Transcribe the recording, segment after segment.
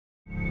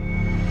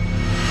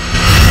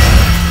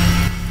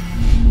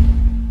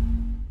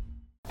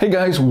Hey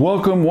guys,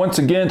 welcome once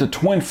again to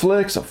Twin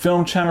Flicks, a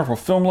film channel for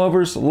film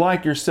lovers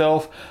like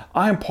yourself.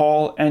 I'm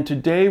Paul, and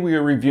today we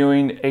are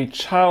reviewing a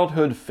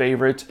childhood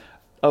favorite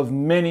of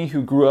many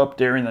who grew up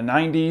during the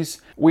 90s.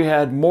 We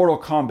had Mortal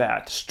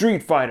Kombat,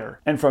 Street Fighter,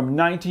 and from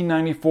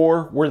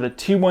 1994, where the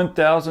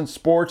T-1000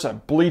 sports a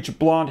bleach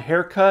blonde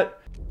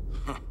haircut.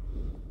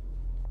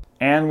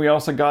 And we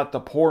also got the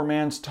poor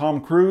man's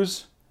Tom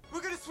Cruise.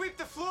 We're gonna sweep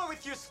the floor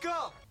with your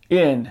skull!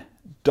 In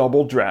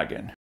Double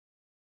Dragon.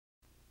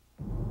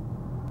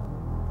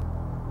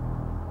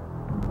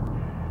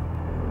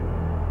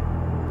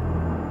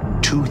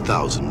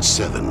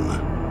 (2007)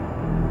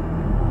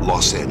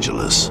 Los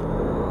Angeles.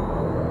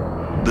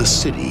 The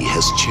city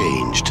has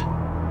changed.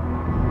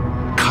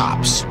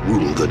 Cops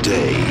rule the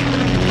day.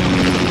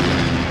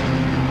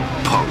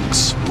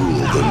 Punks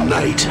rule the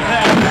night.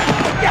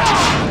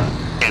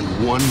 And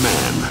one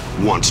man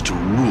wants to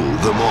rule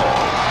them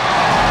all.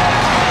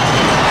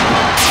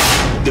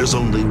 There's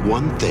only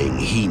one thing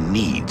he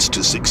needs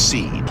to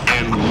succeed.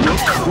 And look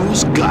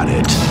who's got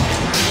it.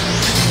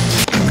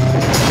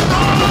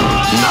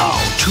 Now,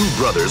 two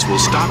brothers will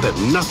stop at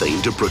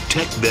nothing to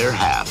protect their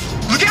half.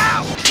 Look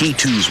out!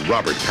 T2's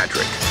Robert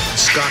Patrick,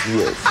 Scott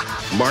Wolf,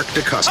 Mark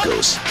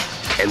Dacascos,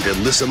 and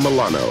Alyssa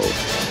Milano.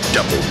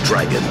 Double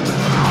Dragon.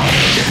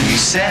 You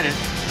said it.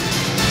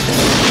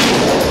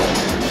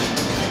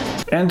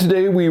 And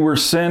today we were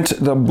sent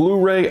the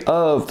Blu-ray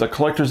of the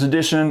collector's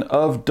edition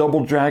of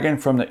Double Dragon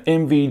from the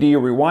MVD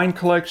Rewind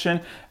Collection,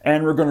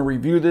 and we're going to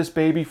review this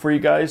baby for you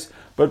guys.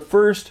 But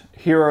first,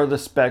 here are the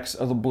specs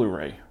of the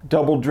Blu-ray.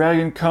 Double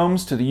Dragon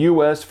comes to the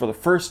US for the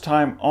first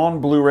time on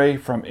Blu-ray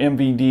from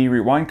MVD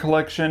Rewind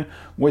Collection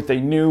with a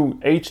new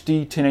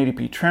HD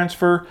 1080p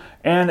transfer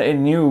and a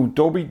new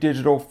Dolby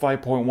Digital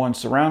 5.1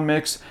 surround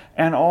mix,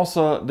 and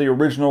also the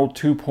original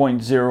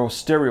 2.0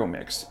 stereo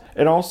mix.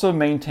 It also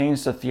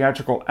maintains the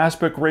theatrical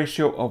aspect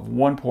ratio of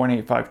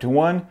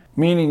 1.85:1,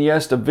 meaning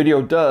yes, the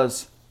video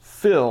does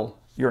fill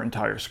your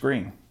entire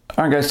screen.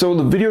 Alright guys, so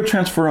the video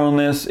transfer on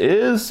this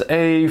is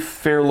a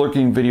fair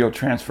looking video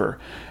transfer.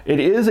 It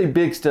is a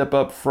big step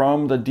up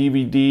from the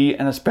DVD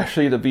and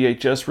especially the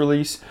VHS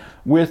release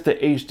with the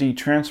HD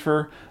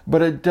transfer,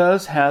 but it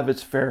does have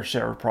its fair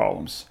share of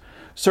problems.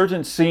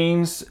 Certain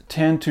scenes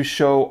tend to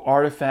show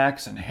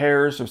artifacts and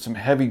hairs with some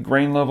heavy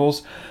grain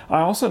levels. I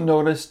also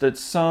noticed that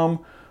some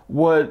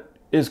what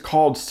is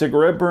called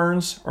cigarette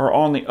burns are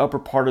on the upper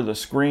part of the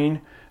screen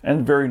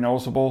and very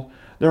noticeable.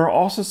 There are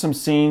also some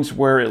scenes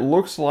where it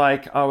looks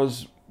like I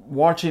was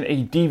watching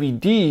a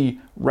DVD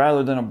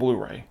rather than a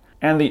Blu-ray.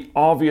 And the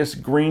obvious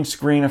green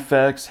screen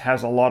effects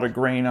has a lot of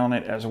grain on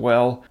it as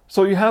well.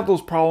 So you have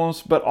those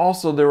problems, but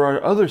also there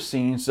are other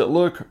scenes that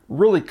look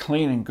really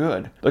clean and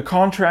good. The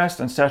contrast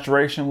and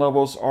saturation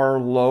levels are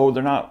low.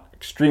 They're not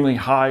extremely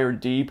high or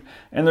deep,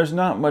 and there's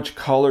not much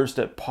colors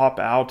that pop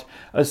out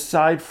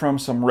aside from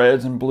some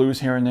reds and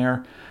blues here and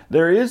there.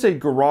 There is a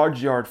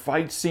garage yard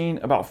fight scene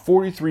about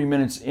 43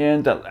 minutes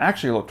in that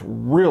actually looked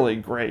really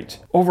great.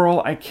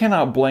 Overall, I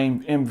cannot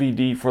blame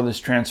MVD for this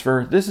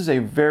transfer. This is a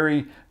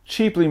very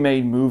cheaply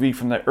made movie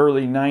from the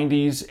early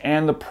 90s,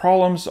 and the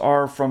problems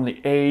are from the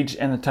age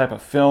and the type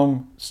of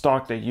film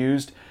stock they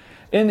used.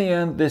 In the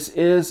end, this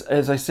is,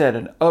 as I said,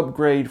 an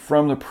upgrade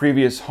from the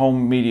previous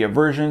home media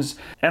versions,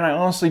 and I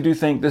honestly do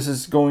think this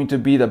is going to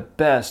be the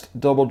best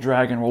Double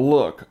Dragon will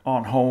look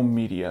on home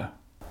media.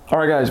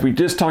 Alright guys, we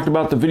just talked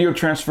about the video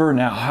transfer,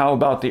 now how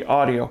about the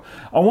audio?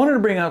 I wanted to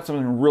bring out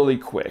something really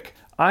quick.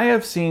 I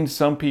have seen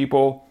some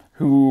people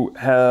who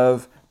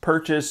have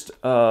purchased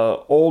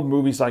old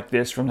movies like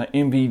this from the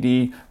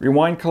MVD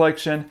Rewind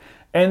Collection,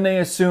 and they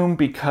assume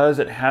because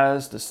it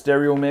has the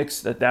stereo mix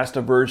that that's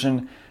the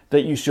version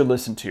that you should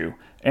listen to,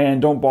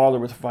 and don't bother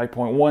with the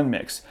 5.1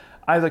 mix.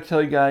 I like to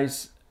tell you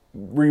guys,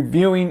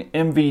 reviewing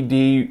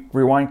MVD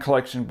Rewind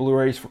Collection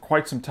Blu-rays for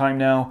quite some time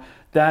now,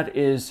 that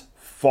is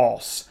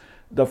false.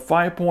 The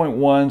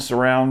 5.1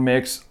 surround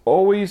mix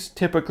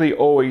typically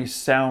always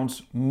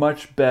sounds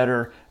much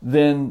better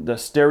than the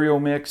stereo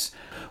mix.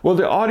 Well,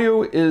 the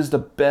audio is the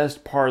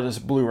best part of this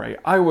Blu-ray.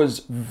 I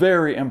was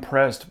very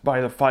impressed by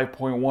the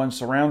 5.1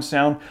 surround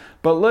sound,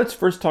 but let's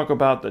first talk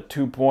about the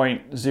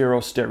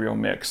 2.0 stereo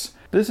mix.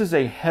 This is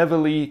a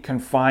heavily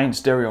confined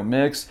stereo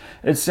mix.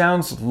 It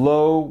sounds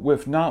low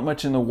with not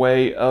much in the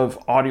way of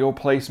audio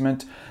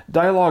placement.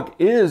 Dialogue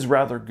is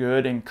rather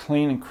good and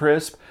clean and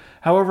crisp.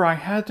 However, I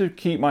had to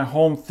keep my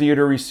home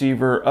theater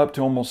receiver up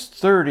to almost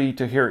 30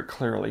 to hear it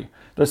clearly.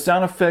 The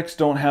sound effects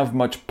don't have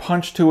much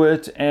punch to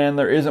it, and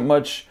there isn't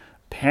much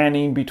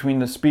panning between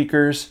the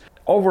speakers.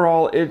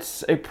 Overall,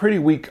 it's a pretty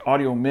weak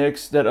audio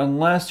mix that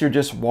unless you're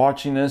just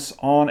watching this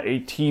on a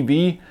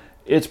TV,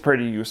 it's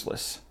pretty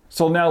useless.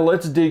 So now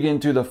let's dig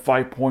into the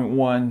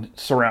 5.1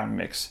 surround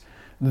mix.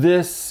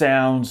 This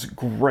sounds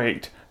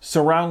great.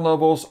 Surround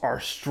levels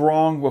are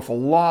strong with a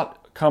lot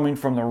coming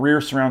from the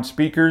rear surround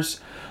speakers.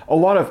 A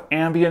lot of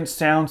ambient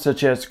sounds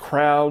such as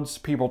crowds,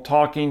 people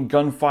talking,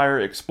 gunfire,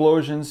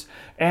 explosions,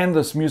 and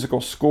this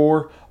musical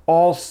score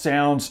all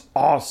sounds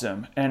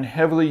awesome and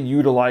heavily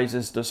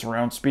utilizes the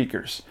surround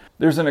speakers.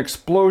 There's an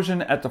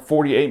explosion at the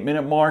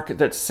 48-minute mark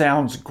that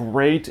sounds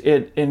great.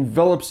 It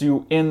envelops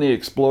you in the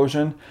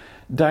explosion.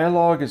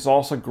 Dialogue is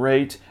also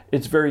great.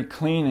 It's very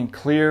clean and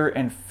clear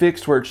and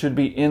fixed where it should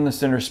be in the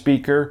center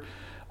speaker.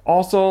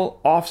 Also,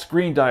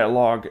 off-screen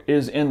dialogue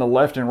is in the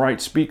left and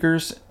right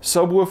speakers.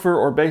 Subwoofer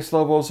or bass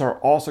levels are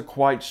also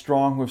quite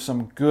strong with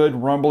some good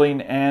rumbling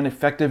and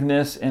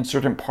effectiveness in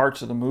certain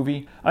parts of the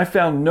movie. I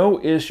found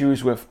no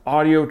issues with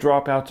audio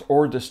dropouts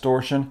or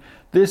distortion.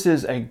 This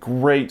is a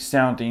great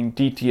sounding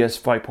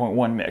DTS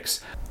 5.1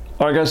 mix.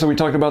 Alright guys, so we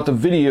talked about the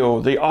video,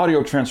 the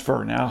audio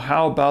transfer. Now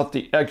how about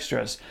the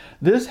extras?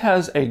 This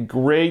has a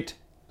great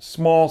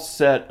small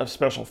set of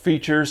special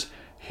features.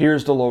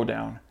 Here's the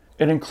lowdown.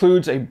 It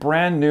includes a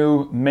brand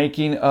new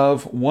making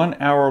of 1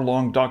 hour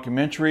long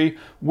documentary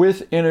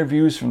with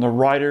interviews from the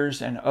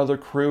writers and other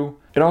crew.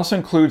 It also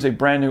includes a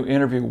brand new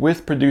interview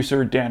with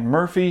producer Dan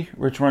Murphy,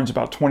 which runs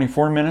about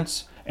 24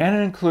 minutes. And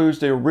it includes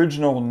the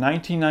original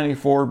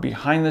 1994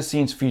 behind the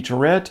scenes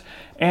featurette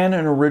and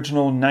an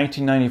original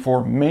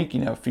 1994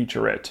 making of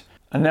featurette.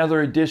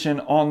 Another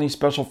addition on these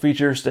special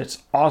features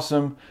that's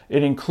awesome,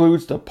 it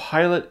includes the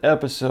pilot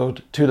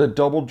episode to the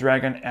Double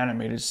Dragon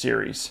animated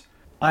series.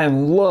 I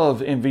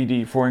love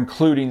MVD for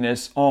including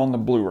this on the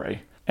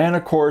Blu-ray. And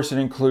of course, it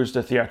includes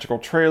the theatrical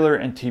trailer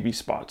and TV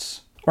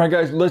spots. Alright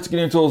guys, let's get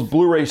into those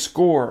Blu-ray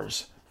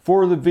scores.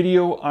 For the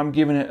video, I'm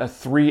giving it a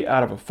 3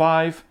 out of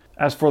 5.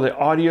 As for the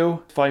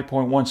audio,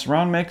 5.1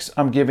 surround mix,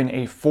 I'm giving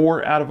a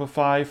 4 out of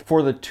 5.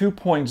 For the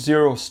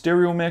 2.0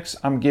 stereo mix,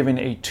 I'm giving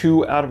a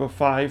 2 out of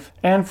 5.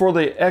 And for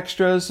the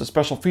extras, the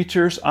special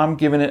features, I'm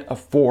giving it a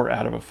 4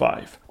 out of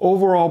 5.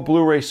 Overall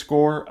Blu-ray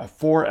score, a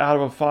 4 out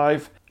of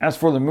 5. As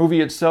for the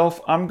movie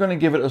itself, I'm going to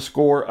give it a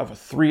score of a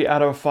 3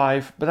 out of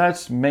 5, but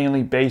that's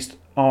mainly based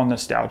on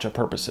nostalgia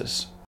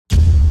purposes.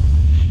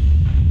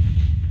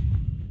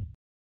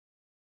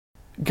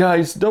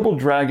 Guys, Double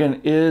Dragon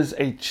is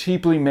a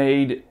cheaply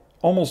made,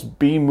 almost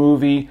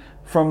B-movie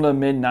from the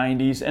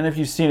mid-90s, and if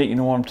you've seen it, you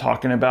know what I'm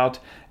talking about,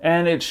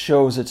 and it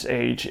shows its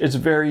age. It's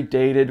very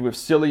dated with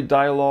silly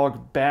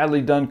dialogue,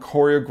 badly done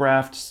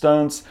choreographed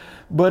stunts,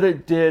 but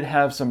it did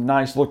have some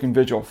nice looking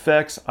visual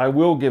effects. I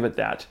will give it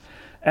that.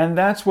 And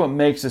that's what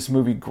makes this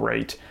movie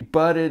great.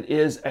 But it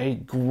is a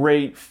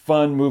great,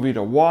 fun movie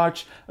to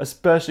watch,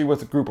 especially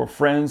with a group of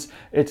friends.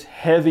 It's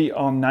heavy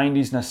on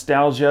 90s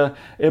nostalgia.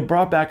 It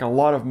brought back a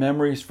lot of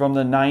memories from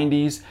the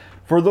 90s.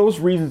 For those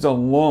reasons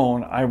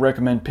alone, I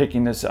recommend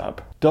picking this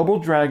up. Double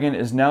Dragon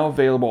is now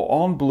available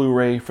on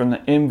Blu-ray from the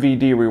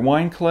MVD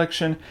Rewind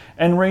Collection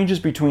and ranges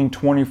between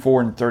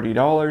 $24 and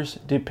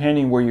 $30,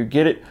 depending where you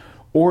get it,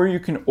 or you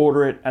can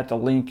order it at the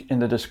link in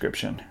the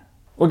description.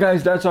 Well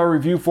guys, that's our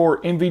review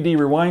for MVD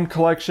Rewind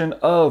Collection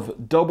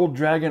of Double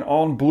Dragon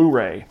on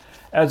Blu-ray.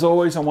 As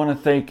always, I want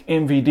to thank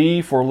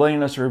MVD for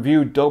letting us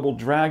review Double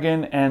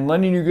Dragon and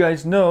letting you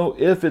guys know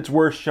if it's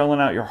worth shelling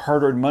out your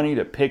hard-earned money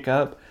to pick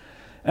up.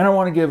 And I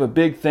want to give a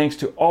big thanks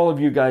to all of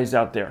you guys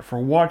out there for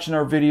watching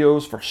our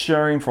videos, for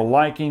sharing, for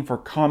liking, for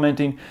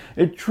commenting.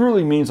 It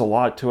truly means a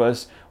lot to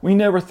us. We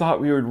never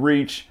thought we would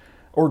reach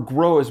or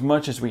grow as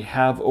much as we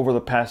have over the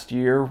past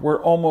year.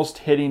 We're almost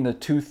hitting the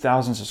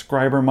 2,000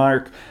 subscriber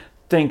mark.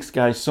 Thanks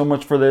guys so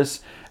much for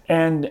this.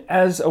 And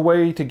as a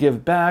way to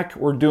give back,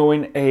 we're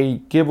doing a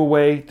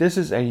giveaway. This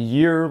is a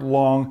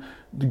year-long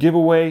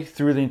giveaway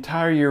through the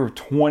entire year of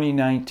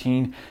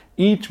 2019.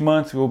 Each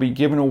month we'll be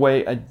giving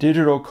away a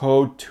digital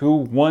code to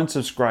one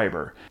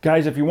subscriber.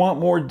 Guys, if you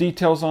want more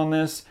details on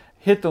this,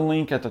 hit the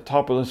link at the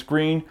top of the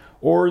screen,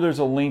 or there's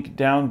a link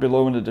down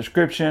below in the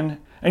description.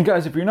 And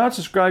guys, if you're not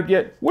subscribed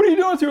yet, what are you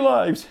doing with your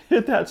lives?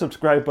 Hit that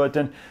subscribe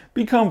button.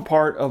 Become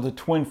part of the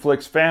Twin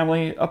Flicks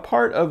family, a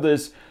part of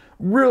this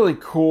really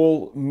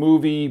cool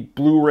movie,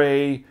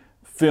 Blu-ray,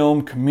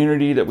 film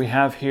community that we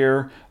have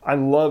here. I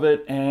love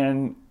it,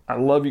 and I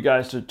love you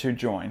guys to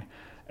join.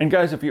 And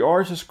guys, if you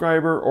are a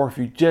subscriber or if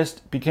you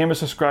just became a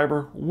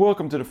subscriber,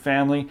 welcome to the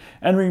family.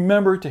 And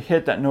remember to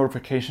hit that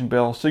notification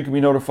bell so you can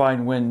be notified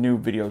when new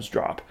videos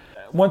drop.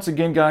 Once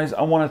again, guys,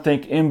 I want to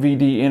thank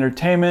MVD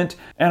Entertainment.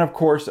 And of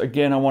course,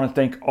 again, I want to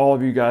thank all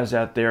of you guys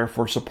out there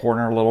for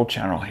supporting our little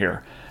channel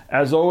here.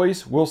 As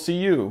always, we'll see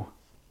you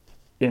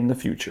in the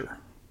future.